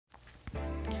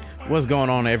What's going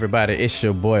on, everybody? It's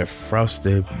your boy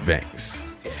Frosty Banks,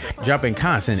 dropping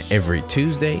content every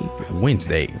Tuesday,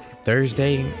 Wednesday,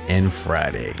 Thursday, and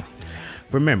Friday.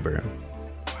 Remember,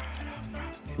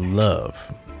 love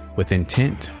with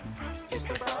intent,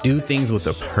 do things with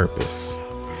a purpose,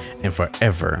 and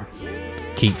forever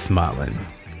keep smiling.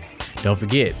 Don't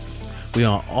forget, we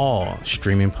on all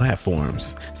streaming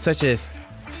platforms such as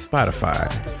Spotify,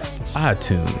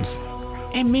 iTunes,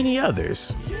 and many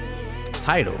others.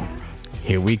 Title,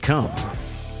 here we come.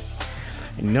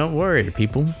 And don't worry,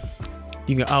 people.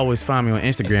 You can always find me on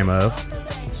Instagram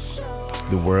of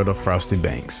The World of Frosty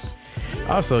Banks.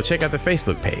 Also, check out the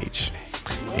Facebook page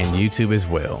and YouTube as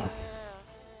well.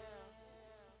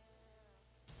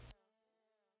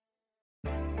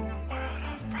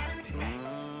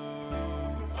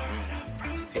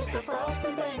 It's the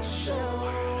Frosty Banks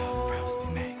Show.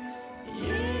 Frosty Banks.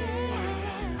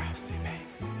 Yeah. Frosty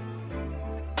Banks.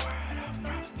 Word of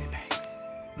Frosty Banks.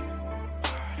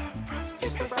 Word of Frosty.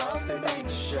 It's the Frosty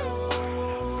Banks Show.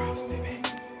 Frosty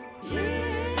Banks.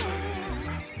 Yeah.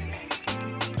 Frosty Banks.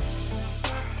 Word of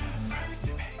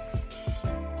Frosty Banks.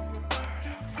 Word of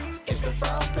Frosty. It's the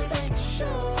Frosty Banks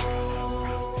Show. Frosty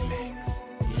Banks.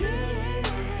 Yeah.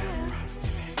 Frosty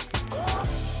Banks.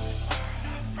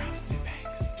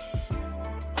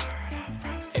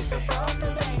 It's the Frosty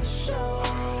Banks Show.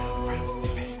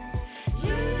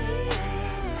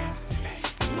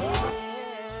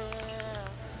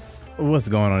 What's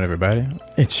going on, everybody?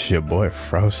 It's your boy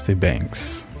Frosty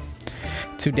Banks.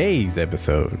 Today's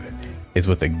episode is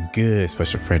with a good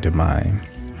special friend of mine.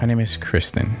 Her name is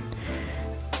Kristen.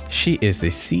 She is the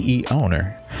CEO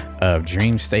owner of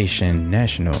Dream Station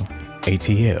National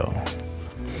ATL.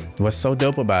 What's so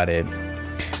dope about it,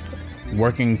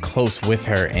 working close with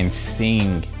her and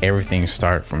seeing everything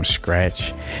start from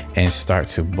scratch and start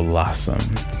to blossom.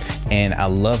 And I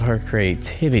love her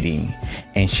creativity,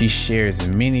 and she shares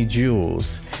many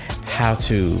jewels how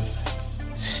to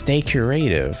stay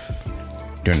creative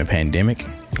during the pandemic,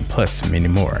 plus many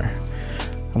more.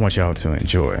 I want y'all to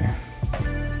enjoy.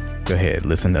 Go ahead,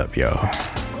 listen up, y'all.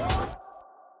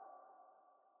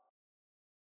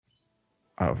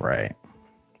 All right.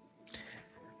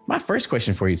 My first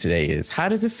question for you today is, how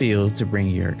does it feel to bring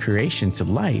your creation to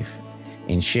life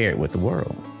and share it with the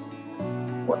world?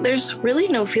 Well, there's really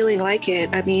no feeling like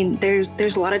it. I mean, there's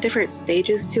a lot of different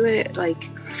stages to it, like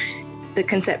the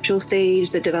conceptual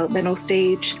stage, the developmental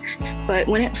stage. But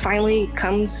when it finally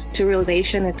comes to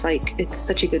realization, it's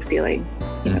such a good feeling,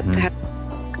 to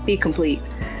be complete.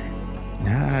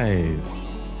 Nice.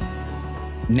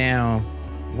 Now,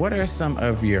 what are some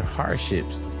of your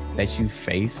hardships that you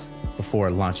face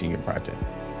before launching your project?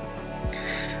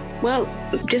 Well,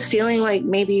 just feeling like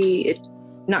maybe it's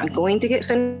not going to get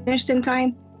finished in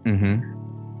time.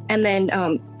 And then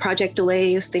project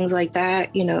delays, things like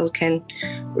that, can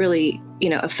really,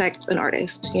 affect an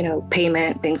artist,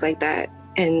 payment, things like that.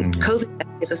 And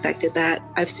COVID has affected that.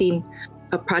 I've seen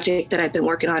a project that I've been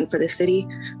working on for the city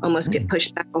almost get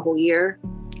pushed back a whole year.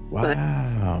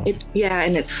 Wow. But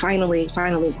it's finally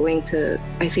going to,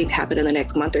 I think, happen in the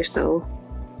next month or so.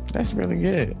 That's really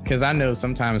good. Because I know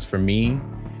sometimes for me,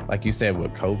 like you said,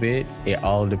 with COVID, it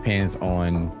all depends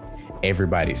on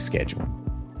everybody's schedule.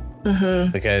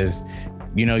 Because,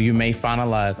 you may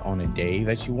finalize on a day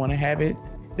that you want to have it.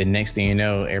 The next thing you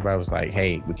know, everybody was like,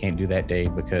 hey, we can't do that day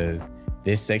because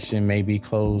this section may be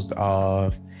closed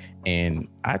off. And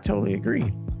I totally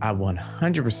agree. I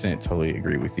 100% totally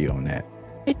agree with you on that.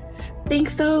 I think,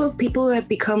 though, people have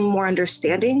become more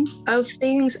understanding of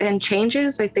things and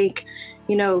changes. I think,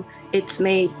 it's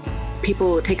made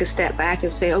people take a step back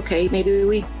and say, okay, maybe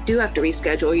we do have to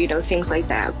reschedule, things like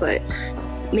that, but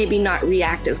maybe not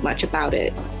react as much about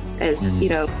it as,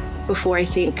 before. I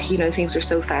think, things are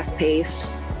so fast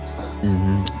paced.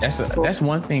 That's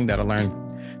one thing that I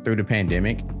learned through the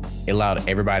pandemic. It allowed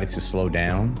everybody to slow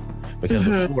down, because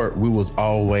before we was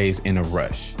always in a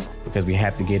rush because we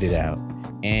have to get it out.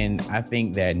 And I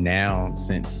think that now,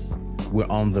 since we're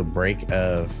on the break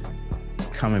of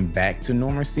coming back to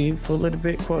normalcy for a little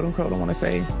bit, quote unquote, I want to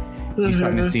say, you're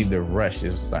starting to see the rush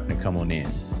is starting to come on in,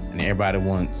 and everybody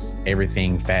wants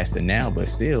everything faster now, but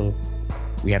still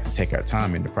we have to take our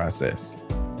time in the process.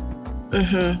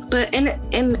 But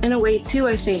in a way too,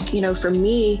 I think, for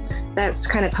me, that's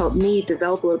kind of helped me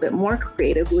develop a little bit more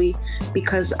creatively,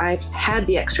 because I've had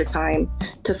the extra time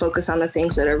to focus on the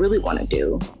things that I really want to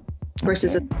do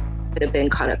versus that have been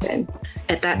caught up in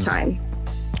at that time.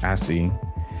 I see.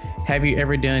 Have you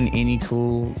ever done any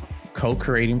cool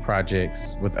co-creating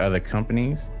projects with other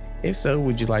companies? If so,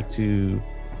 would you like to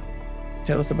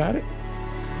tell us about it?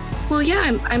 Well,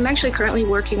 yeah, I'm actually currently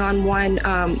working on one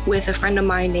with a friend of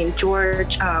mine named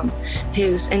George.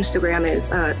 His Instagram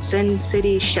is Sin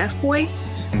City Chef Boy,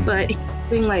 but he's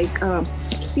doing like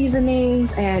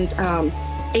seasonings and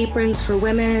aprons for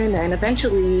women and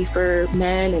eventually for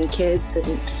men and kids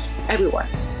and everyone.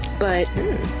 But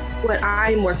what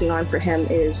I'm working on for him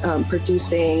is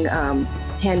producing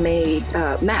handmade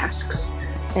masks,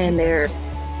 and they're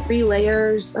 3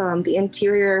 layers. The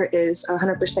interior is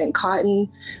 100%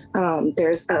 cotton.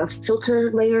 There's a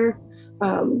filter layer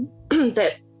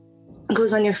that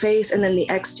goes on your face, and then the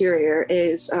exterior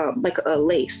is like a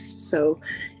lace. So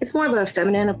it's more of a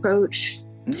feminine approach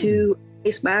to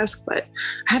face mask, but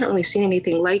I haven't really seen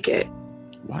anything like it.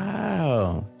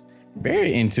 Wow,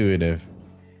 very intuitive.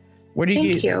 Where do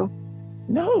you Thank you.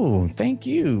 No, thank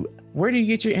you. Where do you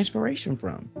get your inspiration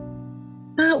from?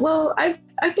 Well, I've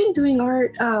been doing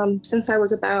art since I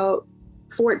was about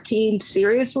 14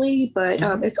 seriously, but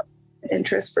it's an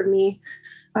interest for me.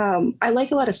 I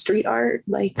like a lot of street art,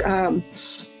 like,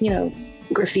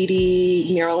 graffiti,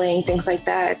 muraling, things like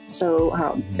that.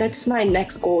 So that's my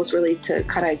next goal, is really to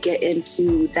kind of get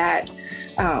into that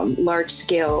large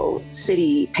scale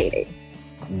city painting.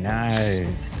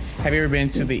 Nice. Have you ever been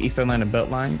to the East Atlanta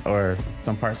Beltline or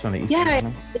some parts on the East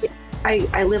Atlanta?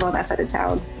 I live on that side of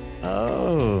town.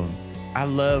 Oh, I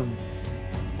love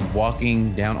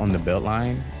walking down on the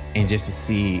Beltline and just to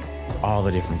see all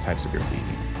the different types of graffiti.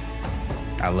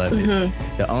 I love it.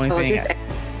 The only thing this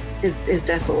is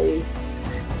definitely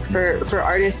for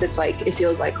artists. It's like, it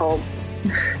feels like home.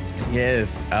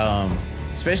 Yes,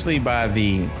 especially by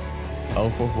the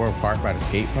 044 Park, by the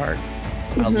skate park.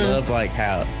 I love like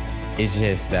how it's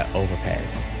just that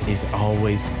overpass. It's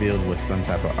always filled with some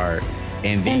type of art,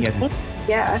 and then you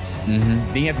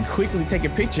have to quickly take a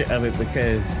picture of it,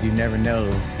 because you never know,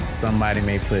 somebody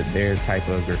may put their type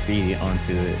of graffiti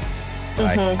onto it.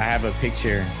 Like I have a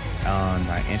picture on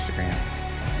my Instagram.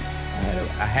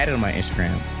 I had it on my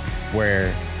Instagram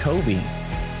where Kobe,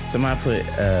 somebody put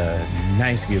a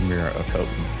nice good mural of Kobe.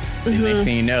 The next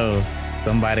thing you know,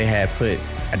 somebody had put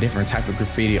a different type of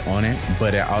graffiti on it,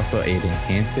 but it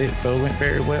enhanced it, so it went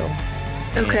very well.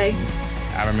 Okay. And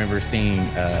I remember seeing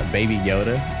Baby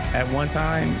Yoda at one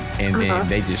time, and then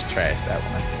they just trashed that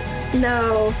one. I said,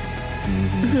 no.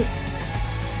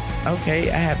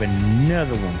 Okay, I have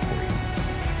another one for you.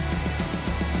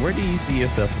 Where do you see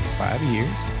yourself in 5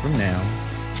 years from now?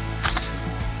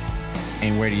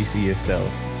 And where do you see yourself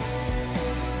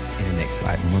in the next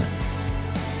 5 months?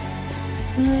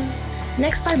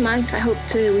 Next 5 months, I hope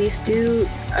to at least do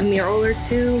a mural or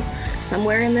 2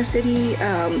 somewhere in the city.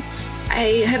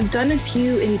 I have done a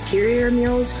few interior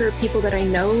murals for people that I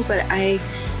know, but I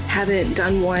haven't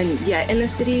done one yet in the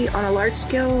city on a large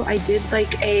scale. I did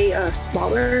like a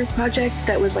smaller project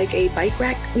that was like a bike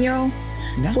rack mural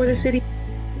for the city.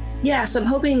 Yeah, so I'm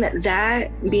hoping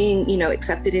that being,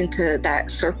 accepted into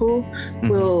that circle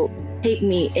will take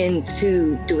me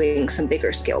into doing some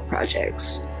bigger scale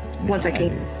projects once I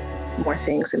can more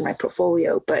things in my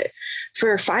portfolio. But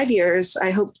for 5 years,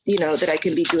 I hope, that I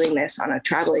can be doing this on a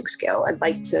traveling scale. I'd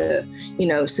like to,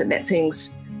 submit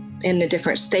things in a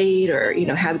different state, or,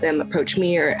 have them approach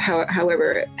me, or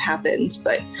however it happens.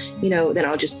 But, then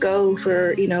I'll just go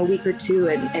for, a week or 2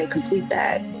 and complete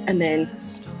that, and then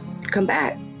come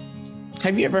back.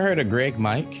 Have you ever heard of Greg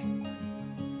Mike?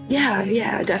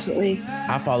 Yeah, definitely.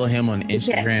 I follow him on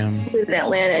Instagram. I live in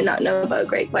Atlanta and not know about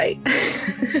Greg Mike.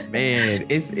 Man,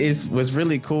 it was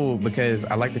really cool, because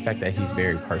I like the fact that he's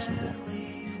very personable.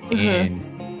 And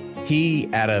he,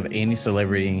 out of any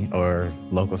celebrity or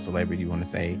local celebrity you want to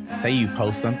say you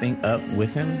post something up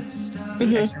with him,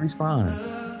 he actually responds.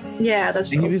 Yeah,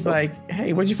 that's and he was like,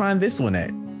 hey, where'd you find this one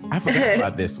at? I forgot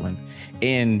about this one.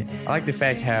 And I like the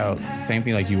fact how, same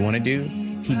thing like you want to do,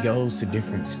 he goes to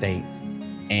different states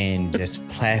and just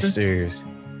plasters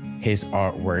his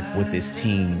artwork with his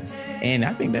team. And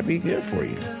I think that'd be good for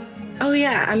you. Oh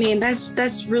yeah, I mean,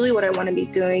 that's really what I want to be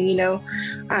doing.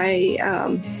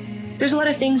 There's a lot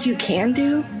of things you can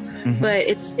do, but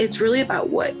it's really about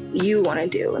what you want to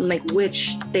do, and like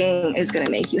which thing is going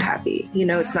to make you happy.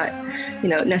 It's not,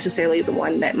 necessarily the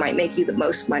one that might make you the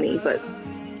most money, but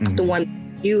the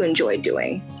one you enjoy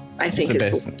doing, I think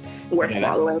is worth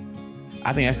following.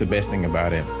 I think that's the best thing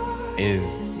about it,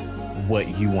 is what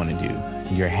you want to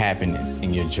do, your happiness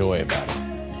and your joy about it,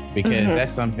 because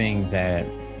that's something that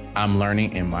I'm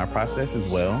learning in my process as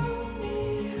well.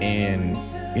 And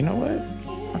you know what?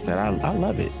 I said, I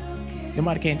love it.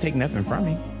 Nobody can't take nothing from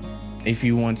me. If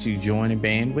you want to join a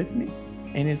band with me,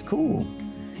 and it's cool.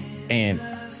 And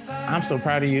I'm so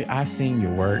proud of you. I've seen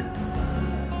your work.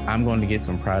 I'm going to get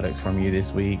some products from you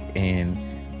this week, and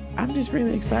I'm just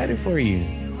really excited for you.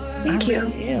 Thank you.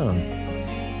 Really am.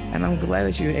 And I'm glad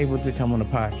that you're able to come on the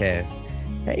podcast.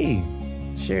 Hey,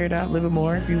 share it out a little bit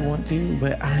more if you want to,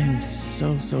 but I am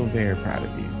so very proud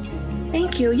of you.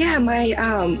 Thank you. Yeah,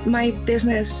 my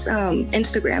business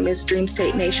Instagram is Dream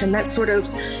State Nation. That's sort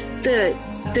of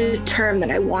the term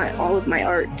that I want all of my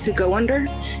art to go under.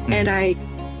 Mm-hmm. And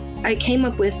I came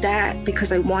up with that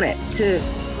because I want it to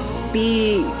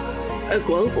be a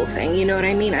global thing. You know what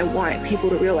I mean? I want people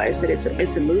to realize that it's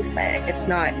a movement. It's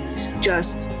not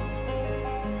just,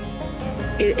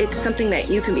 it's something that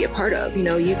you can be a part of. You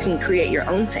know, you can create your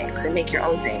own things and make your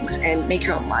own things and make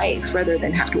your own life rather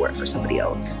than have to work for somebody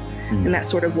else. Mm-hmm. And that's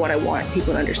sort of what I want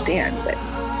people to understand, is that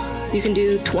you can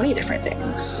do 20 different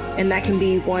things and that can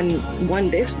be one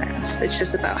business. It's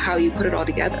just about how you put it all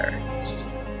together.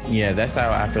 Yeah, that's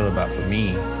how I feel about for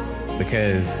me,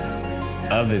 because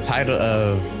of the title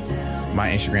of my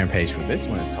Instagram page for this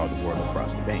one is called The World of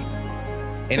Frosty Banks.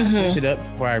 And I switched it up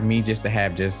for me just to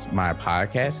have just my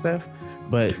podcast stuff.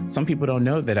 But some people don't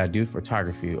know that I do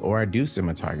photography or I do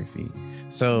cinematography.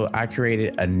 So I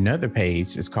created another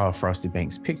page. It's called Frosty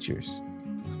Banks Pictures.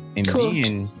 And cool.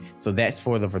 then, so that's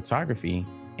for the photography.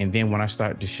 And then when I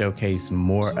start to showcase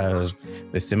more of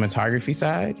the cinematography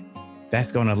side,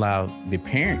 that's going to allow the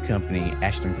parent company,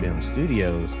 Ashton Film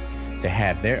Studios, to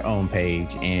have their own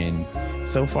page. And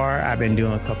so far, I've been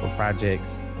doing a couple of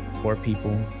projects for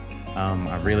people.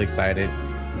 I'm really excited.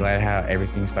 Glad how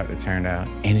everything started to turn out.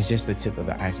 And it's just the tip of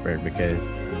the iceberg because,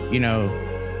 you know,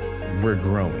 we're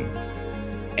growing.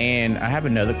 And I have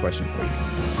another question for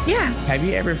you. Yeah. Have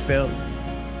you ever felt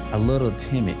a little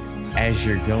timid as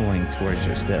you're going towards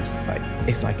your steps?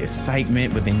 It's like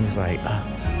excitement, but then it's like,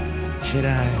 oh, should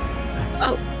I?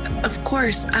 Oh, of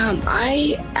course.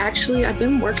 I've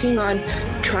been working on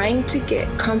trying to get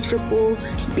comfortable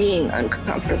being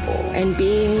uncomfortable and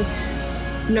being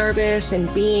nervous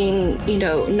and being,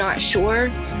 not sure,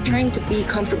 trying to be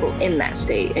comfortable in that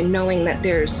state and knowing that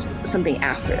there's something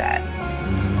after that,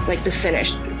 like the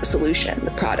finished solution,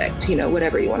 the product,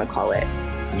 whatever you want to call it.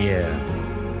 Yeah.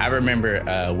 I remember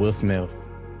Will Smith,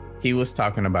 he was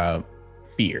talking about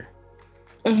fear.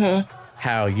 Mm-hmm.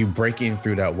 How you break in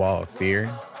through that wall of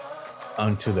fear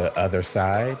onto the other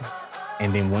side.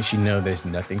 And then once you know there's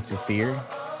nothing to fear,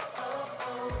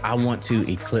 I want to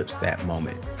eclipse that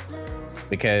moment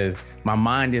because my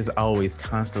mind is always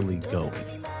constantly going.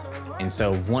 And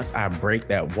so once I break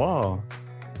that wall,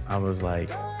 I was like,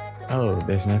 oh,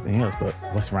 there's nothing else but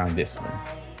what's around this one.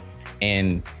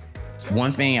 And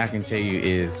one thing I can tell you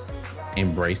is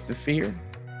embrace the fear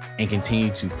and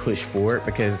continue to push forward,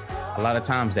 because a lot of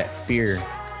times that fear,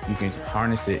 you can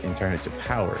harness it and turn it to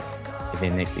power. And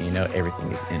then next thing you know,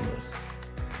 everything is endless.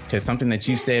 Because something that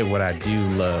you said, what I do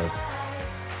love,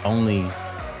 only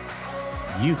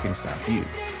you can stop you.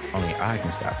 Only I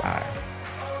can stop I.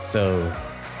 So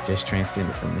just transcend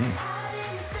it from there.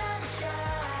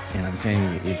 And I'm telling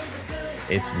you,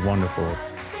 it's wonderful.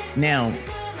 Now,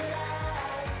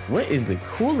 what is the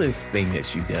coolest thing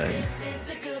that you've done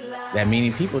that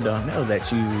many people don't know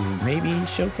that you maybe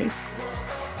showcase?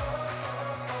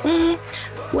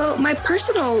 Well, my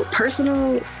personal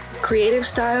creative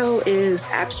style is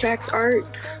abstract art.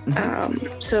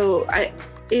 So I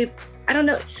don't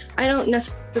know. I don't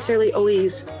necessarily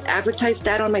always advertise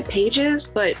that on my pages,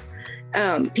 but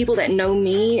people that know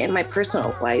me and my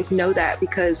personal life know that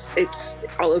because it's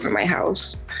all over my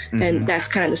house. And that's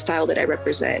kind of the style that I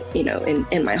represent,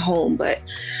 in my home. But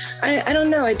I don't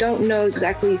know. I don't know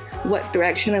exactly what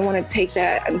direction I want to take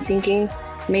that. I'm thinking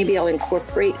maybe I'll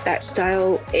incorporate that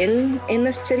style in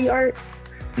the city art.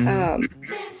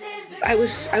 I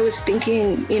was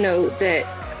thinking, that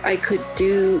I could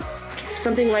do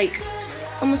something like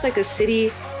almost like a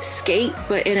cityscape,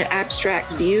 but in an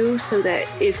abstract view, so that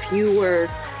if you were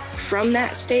from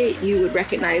that state, you would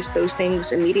recognize those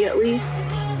things immediately.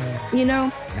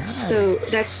 Nice. So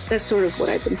that's sort of what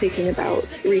I've been thinking about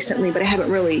recently, but I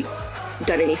haven't really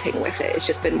done anything with it. It's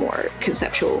just been more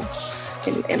conceptual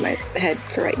in my head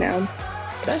for right now.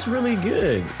 That's really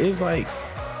good. It's like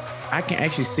I can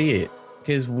actually see it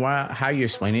because how you're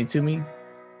explaining it to me,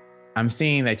 I'm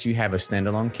seeing that you have a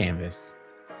standalone canvas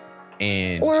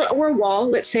and or a wall.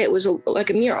 Let's say it was like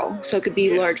a mural, so it could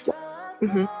be large wall.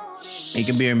 It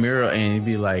could be a mural, and it'd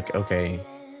be like, okay,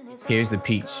 here's the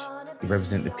peach. You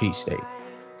represent the peach state.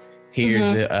 Here's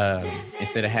the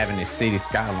instead of having a city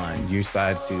skyline, you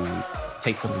decide to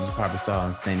take something you probably saw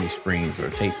in Sandy Springs, or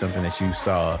take something that you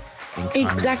saw in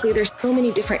Exactly. There's so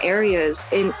many different areas,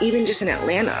 and even just in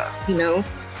Atlanta,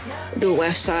 the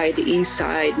West Side, the East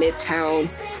Side, Midtown.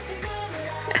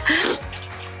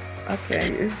 Okay,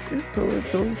 it's cool. It's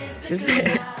cool. Just go ahead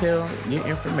and tell your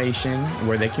information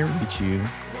where they can reach you.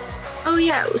 Oh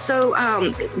yeah, so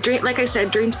like I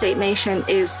said, Dream State Nation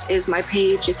is my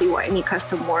page. If you want any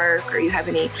custom work or you have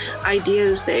any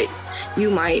ideas that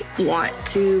you might want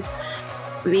to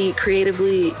be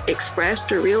creatively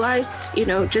expressed or realized,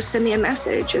 just send me a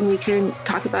message and we can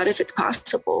talk about if it's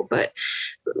possible. But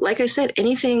like I said,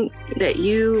 anything that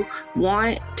you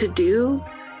want to do,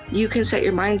 you can set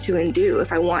your mind to and do.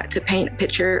 If I want to paint a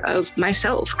picture of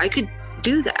myself, I could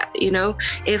do that,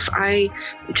 if I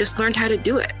just learned how to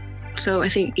do it. So I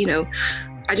think,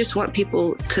 I just want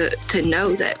people to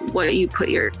know that what you put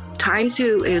your time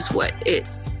to is what it,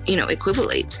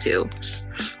 equivalates to.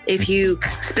 If you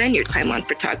spend your time on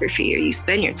photography or you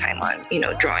spend your time on,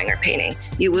 drawing or painting,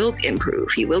 you will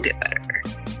improve, you will get better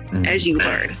as you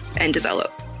learn and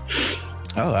develop.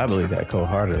 Oh, I believe that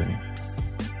wholeheartedly.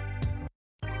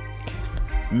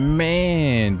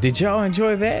 Man, did y'all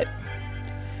enjoy that?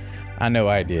 I know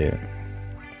I did.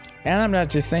 And I'm not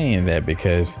just saying that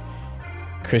because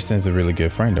Kristen's a really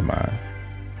good friend of mine.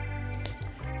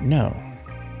 No,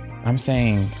 I'm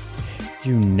saying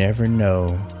you never know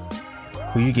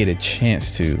who you get a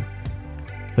chance to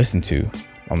listen to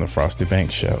on the Frosty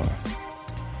Banks Show.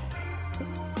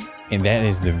 And that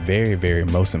is the very, very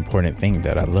most important thing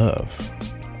that I love.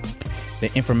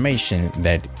 The information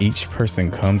that each person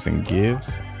comes and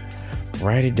gives,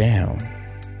 write it down.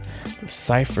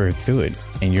 Cipher through it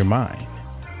in your mind.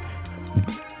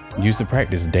 Use the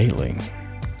practice daily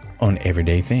on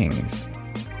everyday things.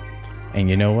 And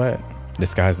you know what? The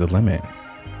sky's the limit.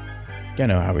 You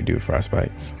know how we do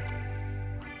Frostbites.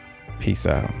 Peace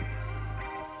out.